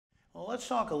Well, let's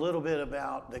talk a little bit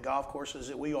about the golf courses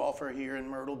that we offer here in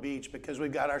Myrtle Beach, because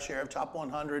we've got our share of top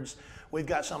 100s. We've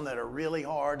got some that are really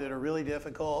hard, that are really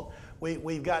difficult.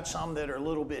 We've got some that are a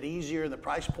little bit easier. The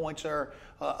price points are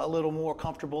a little more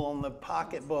comfortable on the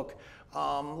pocketbook.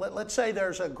 Let's say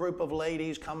there's a group of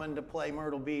ladies coming to play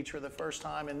Myrtle Beach for the first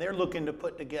time, and they're looking to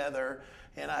put together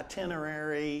an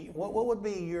itinerary. What would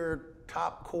be your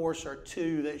top course or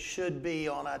two that should be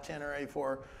on itinerary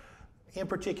for, in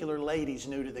particular, ladies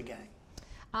new to the game?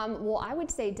 Well, I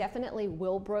would say definitely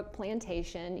Willbrook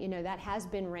Plantation. You know, that has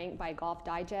been ranked by Golf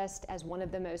Digest as one of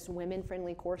the most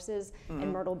women-friendly courses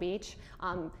in Myrtle Beach.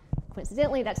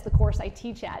 Coincidentally, that's the course I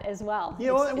teach at as well.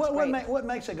 Yeah, what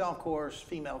makes a golf course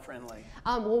female-friendly?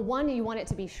 Well, one, you want it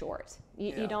to be short.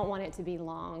 You don't want it to be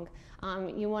long.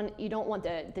 You don't want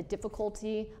the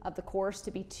difficulty of the course to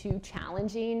be too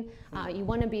challenging. You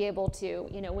want to be able to,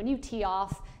 you know, when you tee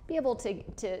off, be able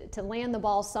to land the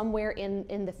ball somewhere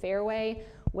in the fairway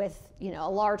with, you know,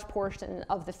 a large portion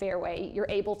of the fairway you're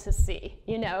able to see.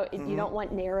 You know, you don't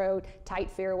want narrow, tight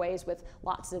fairways with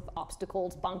lots of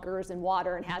obstacles, bunkers, and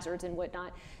water and hazards and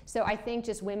whatnot. So I think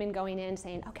just women going in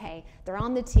saying, okay, they're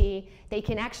on the tee, they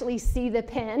can actually see the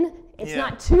pin, it's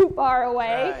not too far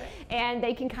away, and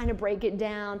they can kind of break it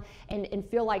down and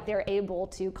feel like they're able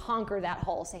to conquer that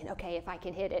hole, saying, okay, if I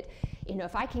can hit it, you know,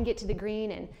 if I can get to the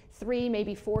green in 3,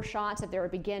 maybe 4 shots if they're a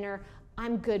beginner,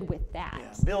 I'm good with that.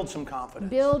 Yeah, build some confidence.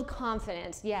 Build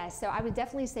confidence, yes. So I would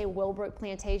definitely say Willbrook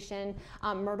Plantation,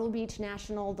 Myrtle Beach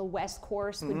National, the West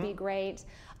Course would be great.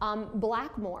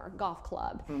 Blackmore Golf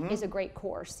Club is a great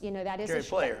course. You know, that is Gary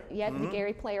Player. Yeah, the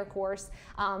Gary Player course.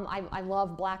 I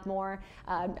love Blackmore.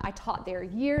 I taught there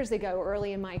years ago,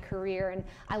 early in my career, and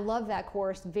I love that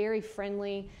course. Very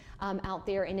friendly out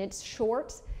there, and it's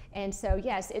short. And so,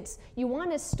 yes, you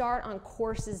want to start on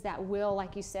courses that will,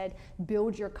 like you said,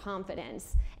 build your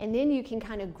confidence. And then you can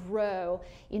kind of grow,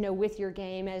 you know, with your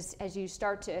game as you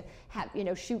start to have, you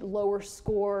know, shoot lower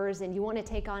scores and you want to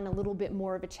take on a little bit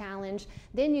more of a challenge.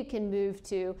 Then you can move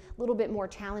to a little bit more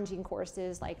challenging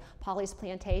courses like Polly's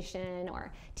Plantation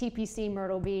or TPC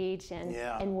Myrtle Beach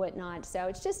and whatnot. So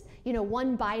it's just, you know,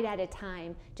 one bite at a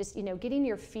time, just, you know, getting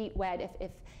your feet wet.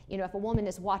 If a woman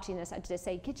is watching this, I'd just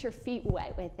say, get your feet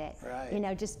wet with it. Right. You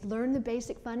know, just learn the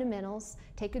basic fundamentals,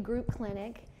 take a group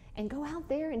clinic, and go out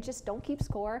there and just don't keep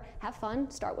score, have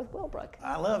fun, start with Willbrook.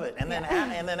 I love it. And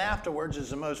then afterwards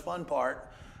is the most fun part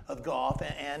of golf,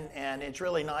 and it's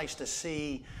really nice to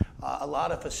see a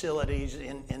lot of facilities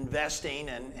investing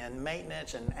and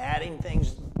maintenance and adding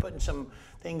things, putting some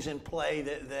things in play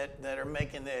that are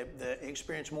making the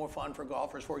experience more fun for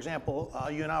golfers. For example,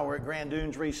 you and I were at Grand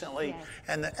Dunes recently,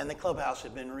 and the clubhouse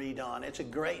had been redone. It's a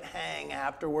great hang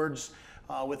afterwards.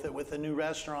 With a new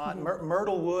restaurant.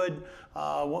 Myrtle Wood,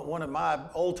 one of my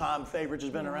old-time favorites,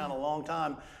 has been around a long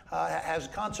time, has a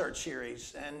concert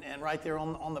series, and right there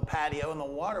on the patio and the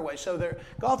waterway. So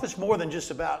golf is more than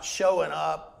just about showing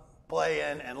up,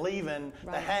 playing, and leaving.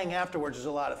 The hang afterwards is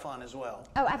a lot of fun as well.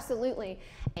 Oh, absolutely.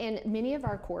 And many of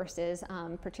our courses,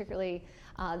 particularly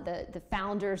the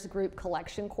Founders Group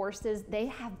Collection courses, they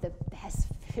have the best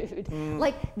food.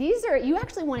 Like you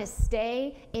actually want to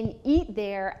stay and eat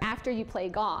there after you play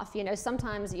golf. You know,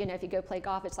 sometimes, you know, if you go play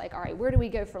golf, it's like, all right, where do we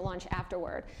go for lunch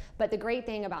afterward? But the great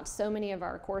thing about so many of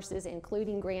our courses,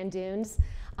 including Grand Dunes,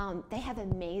 they have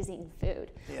amazing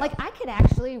food. Like I could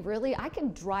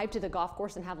drive to the golf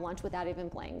course and have lunch without even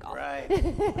playing golf. Right.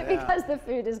 Because the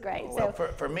food is great. Well, so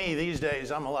for me these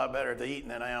days, I'm a lot better at the eating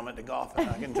than I am at the golfing,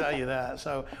 I can tell you that.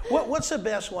 So what's the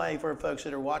best way for folks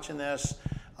that are watching this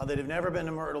that have never been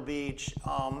to Myrtle Beach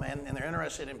and they're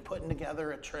interested in putting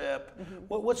together a trip?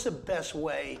 What's the best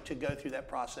way to go through that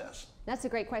process? That's a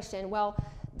great question. Well,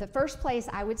 the first place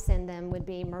I would send them would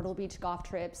be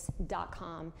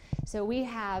myrtlebeachgolftrips.com. So we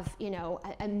have, you know,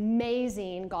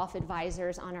 amazing golf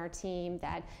advisors on our team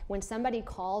that when somebody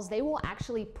calls, they will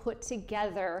actually put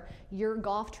together your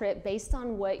golf trip based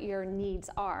on what your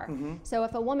needs are. So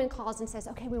if a woman calls and says,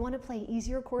 okay, we want to play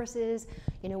easier courses,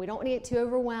 you know, we don't want to get too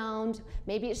overwhelmed.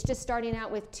 Maybe it's just starting out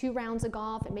with 2 rounds of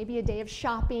golf and maybe a day of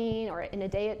shopping or a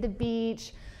day at the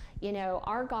beach. You know,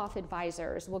 our golf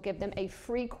advisors will give them a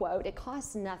free quote. It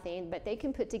costs nothing, but they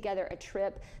can put together a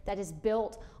trip that is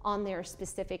built on their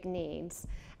specific needs.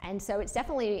 And so it's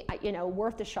definitely, you know,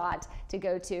 worth a shot to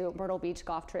go to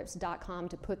myrtlebeachgolftrips.com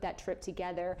to put that trip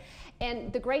together.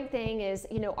 And the great thing is,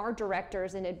 you know, our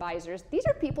directors and advisors, these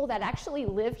are people that actually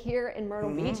live here in Myrtle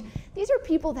Beach. These are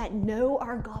people that know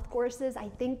our golf courses. I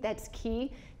think that's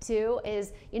key too,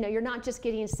 is, you know, you're not just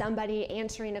getting somebody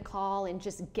answering a call and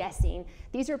just guessing.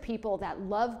 These are people people that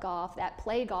love golf, that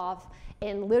play golf,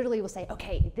 and literally will say,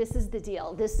 okay, this is the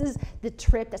deal. This is the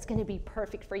trip that's going to be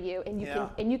perfect for you, and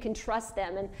you can trust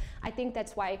them. And I think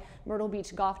that's why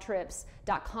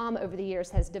MyrtleBeachGolfTrips.com over the years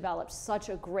has developed such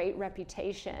a great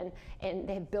reputation, and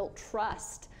they have built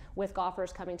trust with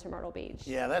golfers coming to Myrtle Beach.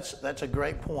 Yeah, that's a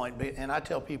great point. And I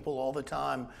tell people all the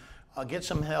time, get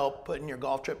some help putting your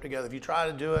golf trip together. If you try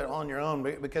to do it on your own,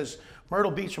 because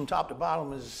Myrtle Beach from top to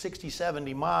bottom is 60,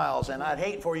 70 miles, and I'd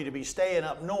hate for you to be staying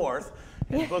up north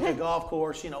and book a golf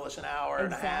course, it's an hour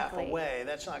and a half away.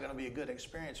 That's not going to be a good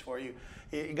experience for you.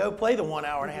 You go play the 1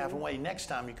 hour and a half away next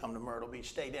time you come to Myrtle Beach.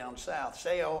 Stay down south.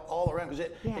 Stay all around, because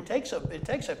it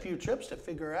takes a few trips to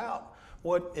figure out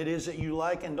what it is that you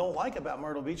like and don't like about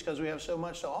Myrtle Beach, because we have so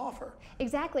much to offer.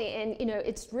 Exactly, and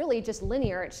it's really just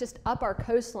linear. It's just up our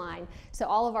coastline. So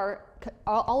all of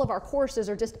our courses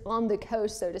are just on the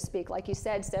coast, so to speak, like you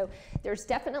said. So there's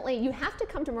definitely, you have to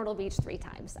come to Myrtle Beach 3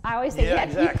 times. I always say you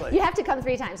have to come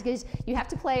 3 times, because you have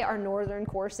to play our northern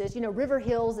courses. River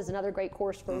Hills is another great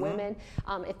course for women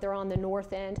if they're on the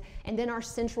north end, and then our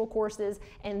central courses,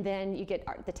 and then you get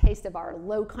the taste of our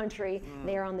low country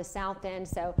there on the south end.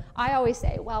 So I always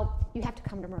say, well, you have to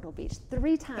come to Myrtle Beach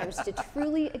 3 times to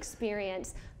truly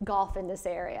experience golf in this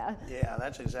area. Yeah,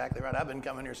 that's exactly right. I've been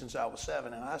coming here since I was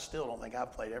 7, and I still don't think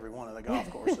I've played every one of the golf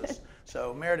courses.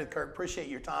 So Meredith Kirk, appreciate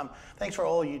your time. Thanks for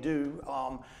all you do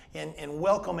in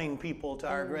welcoming people to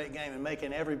our great game and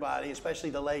making everybody,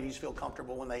 especially the ladies, feel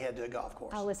comfortable when they head to a golf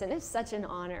course. Oh, listen, it's such an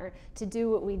honor to do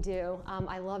what we do.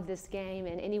 I love this game,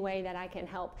 and any way that I can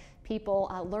help people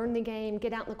learn the game,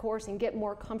 get out in the course, and get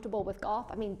more comfortable with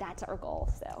golf, that's our goal.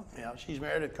 So yeah, she's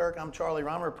Meredith Kirk. I'm Charlie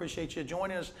Rymer. Appreciate you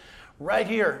joining us right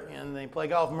here in the Play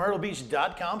Golf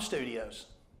MyrtleBeach.com studios.